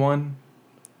Division I.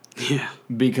 Yeah.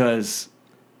 Because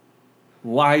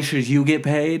why should you get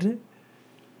paid?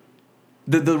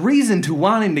 The reason to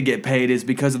wanting to get paid is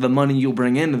because of the money you'll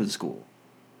bring into the school.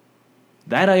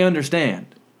 That I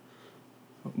understand.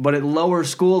 But at lower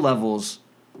school levels,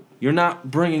 you're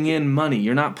not bringing in money.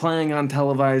 You're not playing on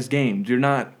televised games. You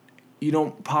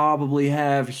don't probably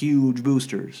have huge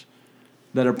boosters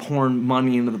that are pouring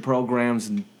money into the programs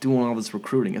and doing all this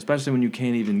recruiting, especially when you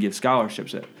can't even give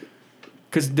scholarships at.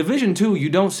 Because Division II, you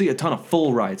don't see a ton of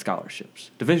full ride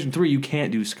scholarships. Division III, you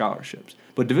can't do scholarships.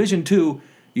 But Division II,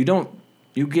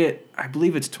 you get, I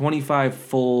believe it's 25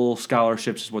 full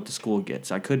scholarships is what the school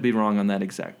gets. I could be wrong on that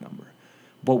exact number.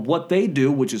 But what they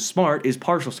do, which is smart, is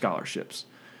partial scholarships.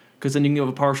 Because then you can give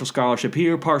a partial scholarship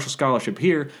here, partial scholarship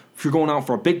here. If you're going out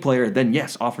for a big player, then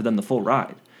yes, offer them the full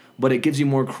ride. But it gives you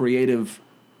more creative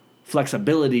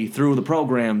flexibility through the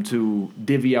program to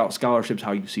divvy out scholarships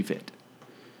how you see fit.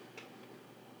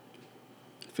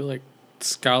 I feel like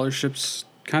scholarships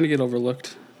kind of get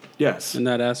overlooked. Yes. In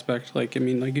that aspect. Like, I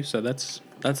mean, like you said, that's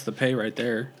the pay right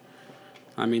there.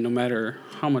 I mean, no matter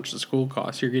how much the school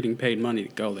costs, you're getting paid money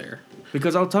to go there.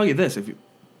 Because I'll tell you this,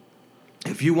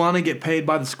 if you want to get paid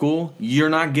by the school, you're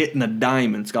not getting a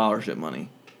dime in scholarship money.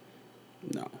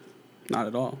 No, not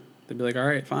at all. They'd be like, all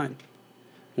right, fine.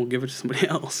 We'll give it to somebody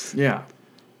else. Yeah.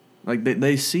 Like,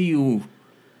 they see you.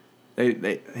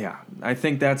 Yeah. I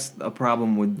think that's a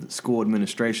problem with school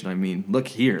administration. I mean, look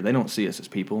here. They don't see us as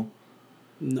people.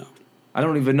 No. I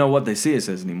don't even know what they see us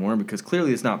as anymore because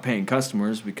clearly it's not paying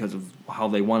customers because of how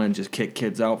they want to just kick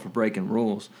kids out for breaking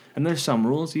rules. And there's some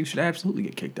rules you should absolutely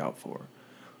get kicked out for.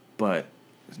 But,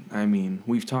 I mean,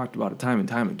 we've talked about it time and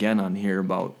time again on here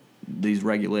about these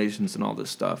regulations and all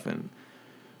this stuff. And,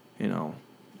 you know,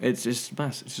 it's just a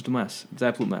mess. It's just a mess. It's an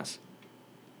absolute mess.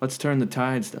 Let's turn the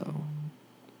tides, though.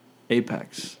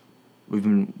 Apex.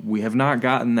 We have not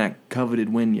gotten that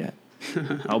coveted win yet.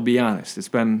 I'll be honest. It's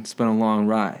been a long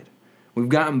ride. We've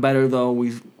gotten better though.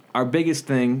 Our biggest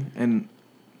thing, and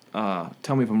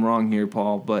tell me if I'm wrong here,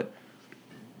 Paul, but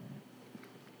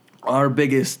our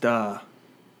biggest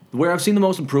where I've seen the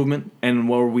most improvement and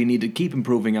where we need to keep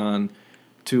improving on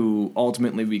to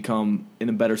ultimately become in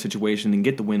a better situation and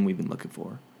get the win we've been looking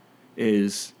for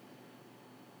is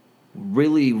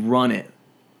really run it.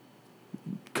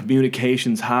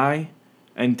 Communications high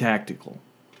and tactical.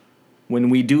 When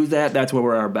we do that, that's where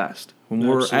we're at our best. When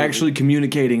we're actually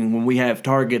communicating, when we have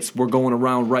targets, we're going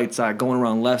around right side, going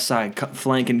around left side,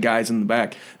 flanking guys in the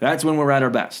back. That's when we're at our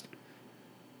best.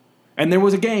 And there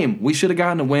was a game. We should have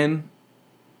gotten a win,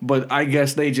 but I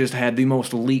guess they just had the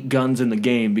most elite guns in the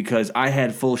game because I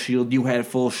had full shield, you had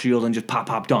full shield, and just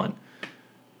pop, done.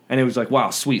 And it was like, wow,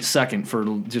 sweet second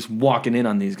for just walking in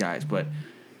on these guys. But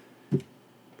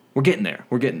We're getting there.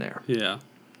 We're getting there. Yeah.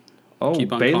 Oh,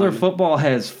 Keep on Baylor climbing. football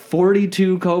has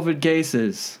 42 COVID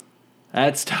cases.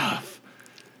 That's tough.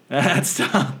 That's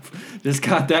tough. Just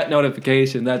got that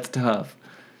notification. That's tough.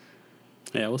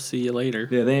 Yeah, we'll see you later.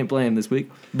 Yeah, they ain't playing this week.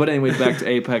 But anyways, back to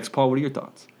Apex. Paul, what are your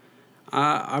thoughts?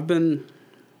 I've been,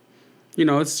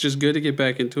 it's just good to get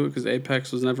back into it because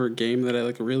Apex was never a game that I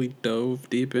really dove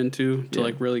deep into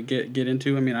to really get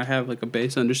into. I mean, I have a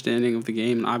base understanding of the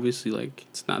game, and obviously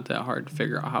it's not that hard to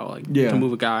figure out how to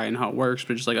move a guy and how it works,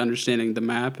 but just understanding the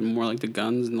map and more the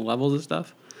guns and the levels and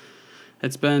stuff.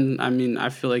 It's been, I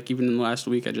feel like even in the last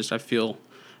week, I feel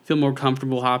more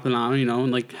comfortable hopping on,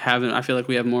 and having, I feel like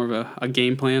we have more of a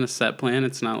game plan, a set plan.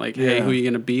 It's not hey, who are you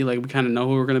going to be? We kind of know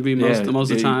who we're going to be most of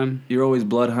the time. You're always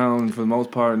Bloodhound for the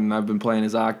most part, and I've been playing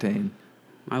as Octane.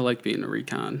 I like being a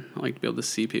recon. I like to be able to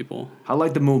see people. I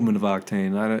like the movement of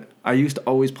Octane. I used to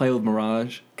always play with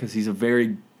Mirage because he's a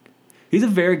very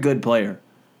good player,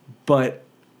 but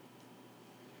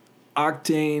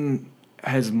Octane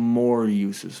has more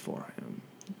uses for him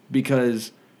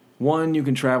because 1, you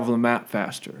can travel the map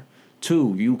faster.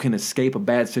 2, you can escape a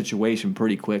bad situation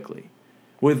pretty quickly.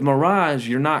 With Mirage,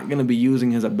 you're not going to be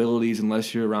using his abilities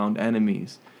unless you're around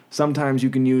enemies. Sometimes you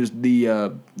can use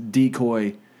the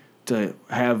decoy to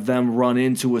have them run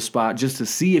into a spot just to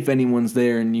see if anyone's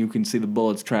there and you can see the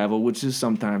bullets travel, which is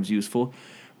sometimes useful.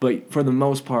 But for the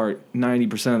most part,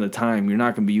 90% of the time, you're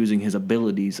not going to be using his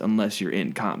abilities unless you're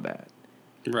in combat.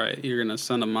 Right. You're going to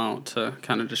send them out to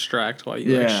kind of distract while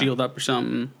you shield up or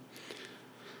something.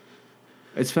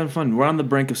 It's been fun. We're on the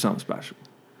brink of something special.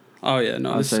 Oh, yeah.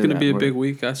 No, this is going to be a big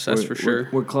week. That's for sure.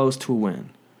 We're close to a win.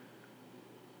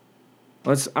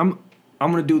 I'm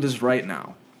going to do this right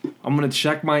now. I'm going to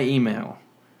check my email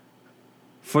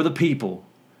for the people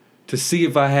to see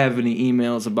if I have any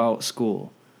emails about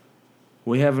school.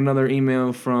 We have another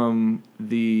email from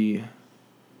the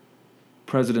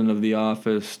president of the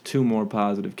office. 2 more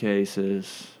positive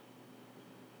cases.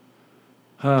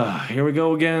 Here we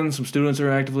go again. Some students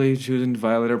are actively choosing to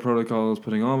violate our protocols,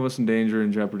 putting all of us in danger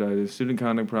and jeopardizing the student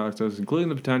conduct process, including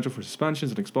the potential for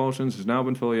suspensions and expulsions, has now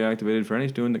been fully activated for any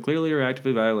student that clearly or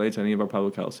actively violates any of our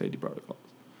public health safety protocols.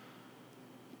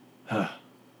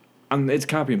 It's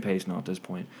copy and paste now at this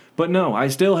point. But no, I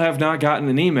still have not gotten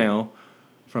an email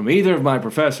from either of my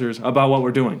professors about what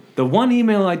we're doing. The one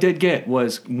email I did get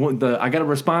was I got a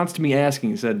response to me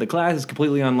asking. It said, the class is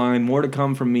completely online. More to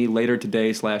come from me later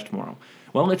today/tomorrow.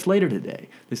 Well, it's later today.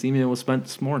 This email was spent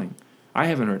this morning. I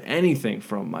haven't heard anything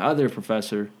from my other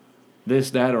professor,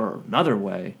 this, that, or another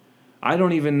way. I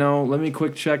don't even know. Let me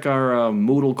quick check our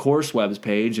Moodle course webs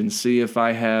page and see if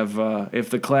I have, if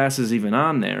the class is even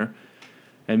on there.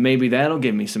 And maybe that'll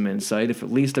give me some insight if at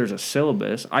least there's a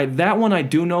syllabus. That one I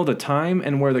do know the time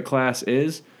and where the class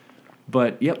is.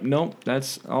 But, nope,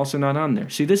 that's also not on there.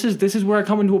 See, this is where I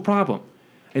come into a problem.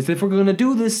 Is if we're going to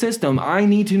do this system, I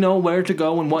need to know where to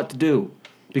go and what to do.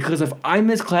 Because if I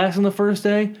miss class on the first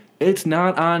day, it's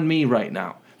not on me right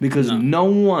now. Because no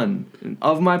one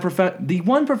of my the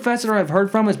one professor I've heard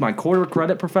from is my quarter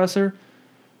credit professor,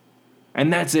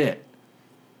 and that's it.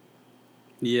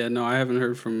 Yeah, no, I haven't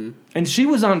heard from... And she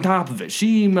was on top of it.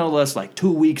 She emailed us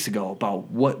 2 weeks ago about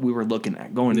what we were looking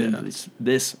at going into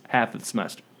this half of the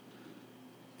semester.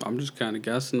 I'm just kind of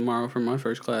guessing tomorrow for my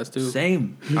first class, too.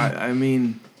 Same. I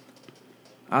mean,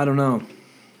 I don't know.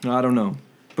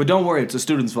 But don't worry, it's the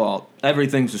student's fault.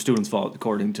 Everything's the student's fault,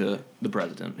 according to the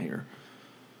president here.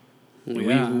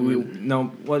 Yeah.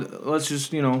 Let's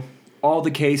just, all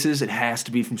the cases, it has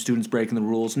to be from students breaking the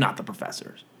rules, not the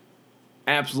professors.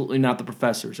 Absolutely not the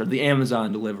professors or the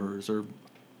Amazon deliverers or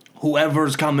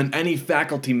whoever's coming, any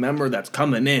faculty member that's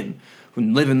coming in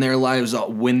and living their lives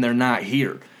when they're not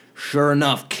here. Sure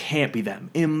enough, can't be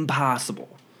them. Impossible.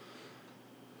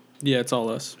 Yeah, it's all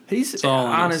us. It's all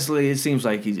honestly, it seems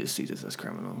like he just sees us as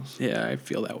criminals. Yeah, I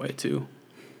feel that way too.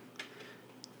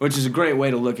 Which is a great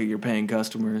way to look at your paying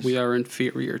customers. We are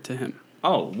inferior to him.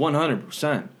 Oh,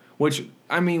 100%. Which,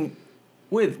 I mean,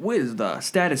 with the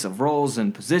status of roles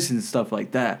and positions and stuff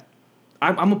like that,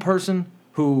 I'm a person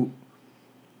who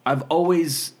I've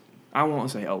always, I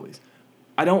won't say always,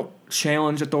 I don't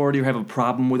challenge authority or have a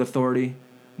problem with authority,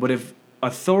 but if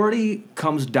authority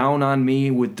comes down on me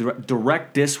with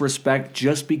direct disrespect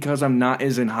just because I'm not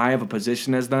as in high of a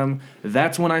position as them,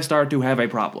 that's when I start to have a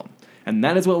problem. And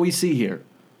that is what we see here.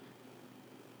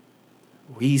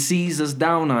 He sees us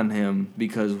down on him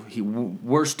because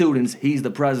we're students, he's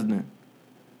the president.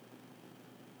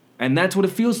 And that's what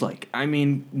it feels like. I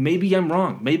mean, maybe I'm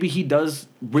wrong. Maybe he does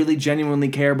really genuinely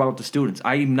care about the students.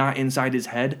 I'm not inside his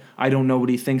head. I don't know what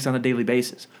he thinks on a daily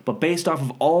basis. But based off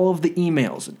of all of the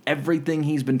emails and everything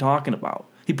he's been talking about,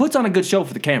 He puts on a good show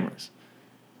for the cameras.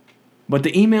 But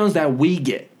the emails that we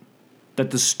get,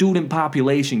 that the student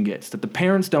population gets, that the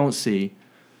parents don't see,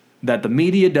 that the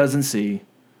media doesn't see,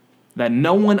 that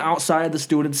no one outside the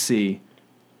students see,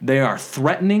 they are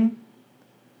threatening,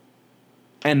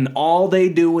 and all they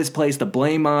do is place the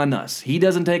blame on us. He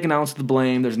doesn't take an ounce of the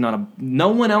blame. There's no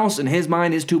one else in his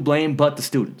mind is to blame but the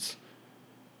students.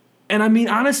 And I mean,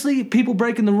 honestly, people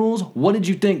breaking the rules, what did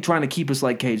you think trying to keep us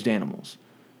like caged animals?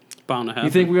 It's bound to happen.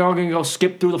 You think we're all going to go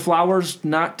skip through the flowers,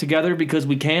 not together because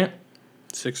we can't?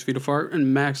 6 feet apart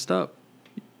and maxed up.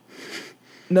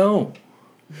 No.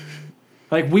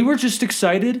 Like, we were just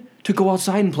excited to go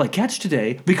outside and play catch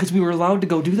today because we were allowed to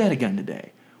go do that again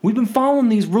today. We've been following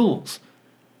these rules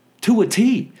to a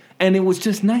T, and it was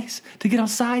just nice to get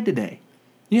outside today.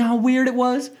 You know how weird it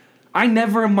was? I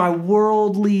never in my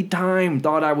worldly time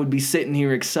thought I would be sitting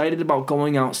here excited about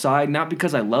going outside, not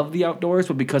because I love the outdoors,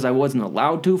 but because I wasn't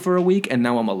allowed to for a week, and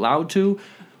now I'm allowed to.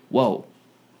 Whoa.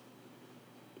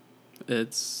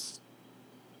 It's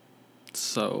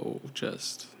so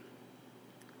just...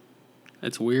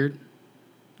 It's weird.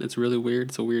 It's really weird.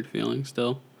 It's a weird feeling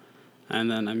still. And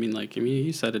then,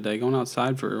 you said today, going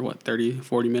outside for, 30,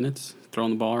 40 minutes, throwing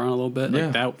the ball around a little bit. Yeah,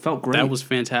 that felt great. That was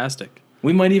fantastic.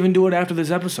 We might even do it after this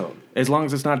episode, as long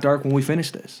as it's not dark when we finish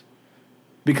this.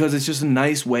 Because it's just a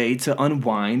nice way to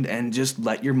unwind and just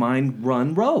let your mind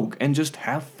run rogue and just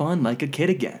have fun like a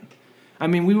kid again. I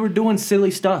mean, we were doing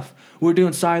silly stuff. We were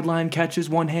doing sideline catches,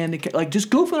 one-handed just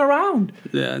goofing around.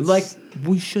 Yeah, like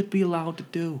we should be allowed to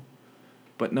do.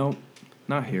 But no,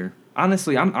 not here.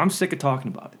 Honestly, I'm sick of talking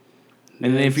about it.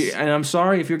 And I'm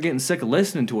sorry if you're getting sick of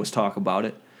listening to us talk about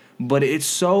it, but it's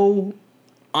so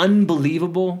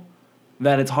unbelievable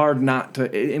that it's hard not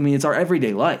to. I mean, it's our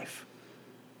everyday life.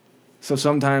 So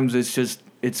sometimes it's a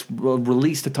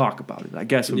release to talk about it. I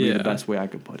guess would be the best way I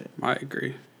could put it. I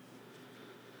agree.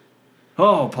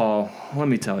 Oh, Paul, let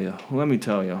me tell you.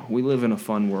 We live in a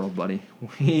fun world, buddy.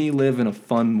 We live in a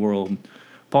fun world.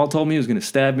 Paul told me he was going to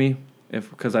stab me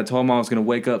because I told him I was going to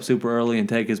wake up super early and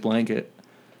take his blanket.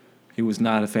 He was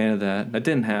not a fan of that. That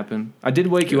didn't happen. I did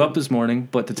wake you up this morning,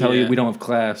 but to tell you we don't have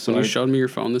class. So when you showed me your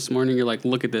phone this morning, you're like,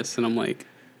 look at this. And I'm like,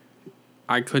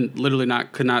 I could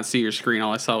not see your screen.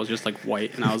 All I saw was just like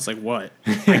white. And I was like, what?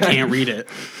 I can't read it.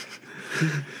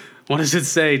 What does it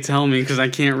say? Tell me, because I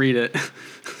can't read it.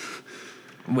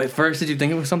 Wait, first, did you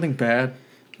think it was something bad?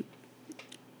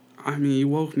 I mean, you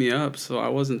woke me up, so I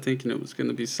wasn't thinking it was going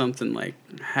to be something like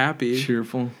happy.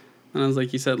 Cheerful. And I was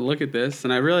like, you said, look at this.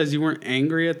 And I realized you weren't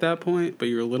angry at that point, but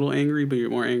you were a little angry, but you're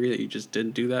more angry that you just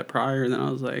didn't do that prior. And then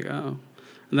I was like, oh.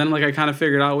 And then, I kind of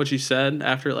figured out what you said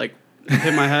after it,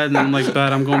 hit my head. And I'm like,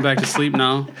 bet I'm going back to sleep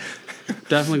now.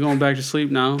 Definitely going back to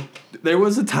sleep now. There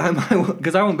was a time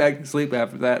because I went back to sleep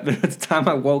after that. There was a time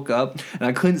I woke up and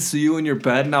I couldn't see you in your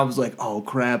bed. And I was like, oh,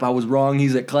 crap, I was wrong.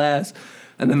 He's at class.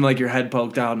 And then, your head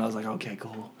poked out. And I was like, okay,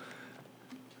 cool.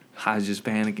 I was just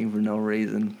panicking for no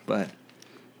reason, but...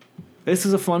 This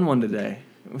is a fun one today.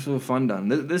 This was a fun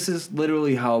one. This is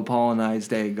literally how Paul and I's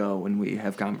day go when we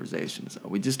have conversations.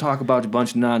 We just talk about a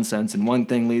bunch of nonsense, and one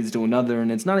thing leads to another,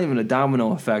 and it's not even a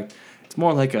domino effect. It's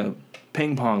more like a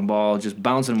ping pong ball just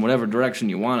bouncing in whatever direction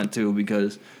you want it to,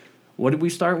 because what did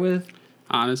we start with?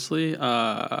 Honestly, it's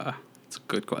a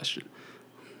good question.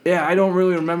 Yeah, I don't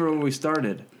really remember when we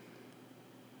started.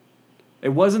 It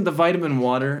wasn't the vitamin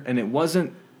water, and it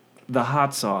wasn't the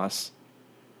hot sauce.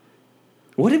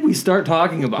 What did we start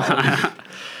talking about?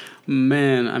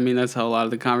 Man, that's how a lot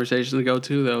of the conversations go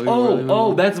too, though.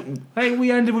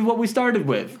 We ended with what we started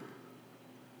with.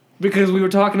 Because we were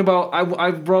talking about,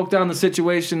 I broke down the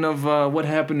situation of what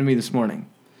happened to me this morning.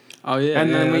 Oh, yeah.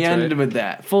 And then we ended with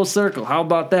that. Full circle. How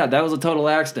about that? That was a total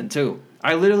accident, too.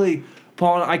 I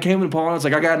came to Paul and I was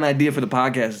like, I got an idea for the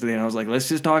podcast today. And I was like, let's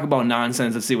just talk about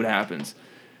nonsense and see what happens.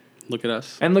 Look at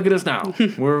us. And look at us now.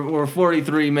 We're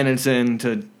 43 minutes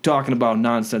into talking about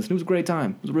nonsense. And it was a great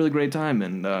time. It was a really great time.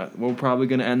 And we're probably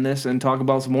going to end this and talk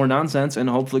about some more nonsense and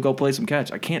hopefully go play some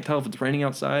catch. I can't tell if it's raining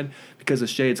outside because the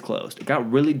shade's closed. It got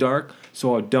really dark,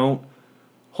 so I don't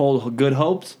hold good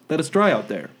hopes that it's dry out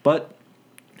there. But,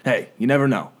 hey, you never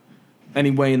know.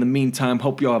 Anyway, in the meantime,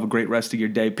 hope you all have a great rest of your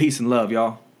day. Peace and love,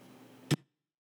 y'all.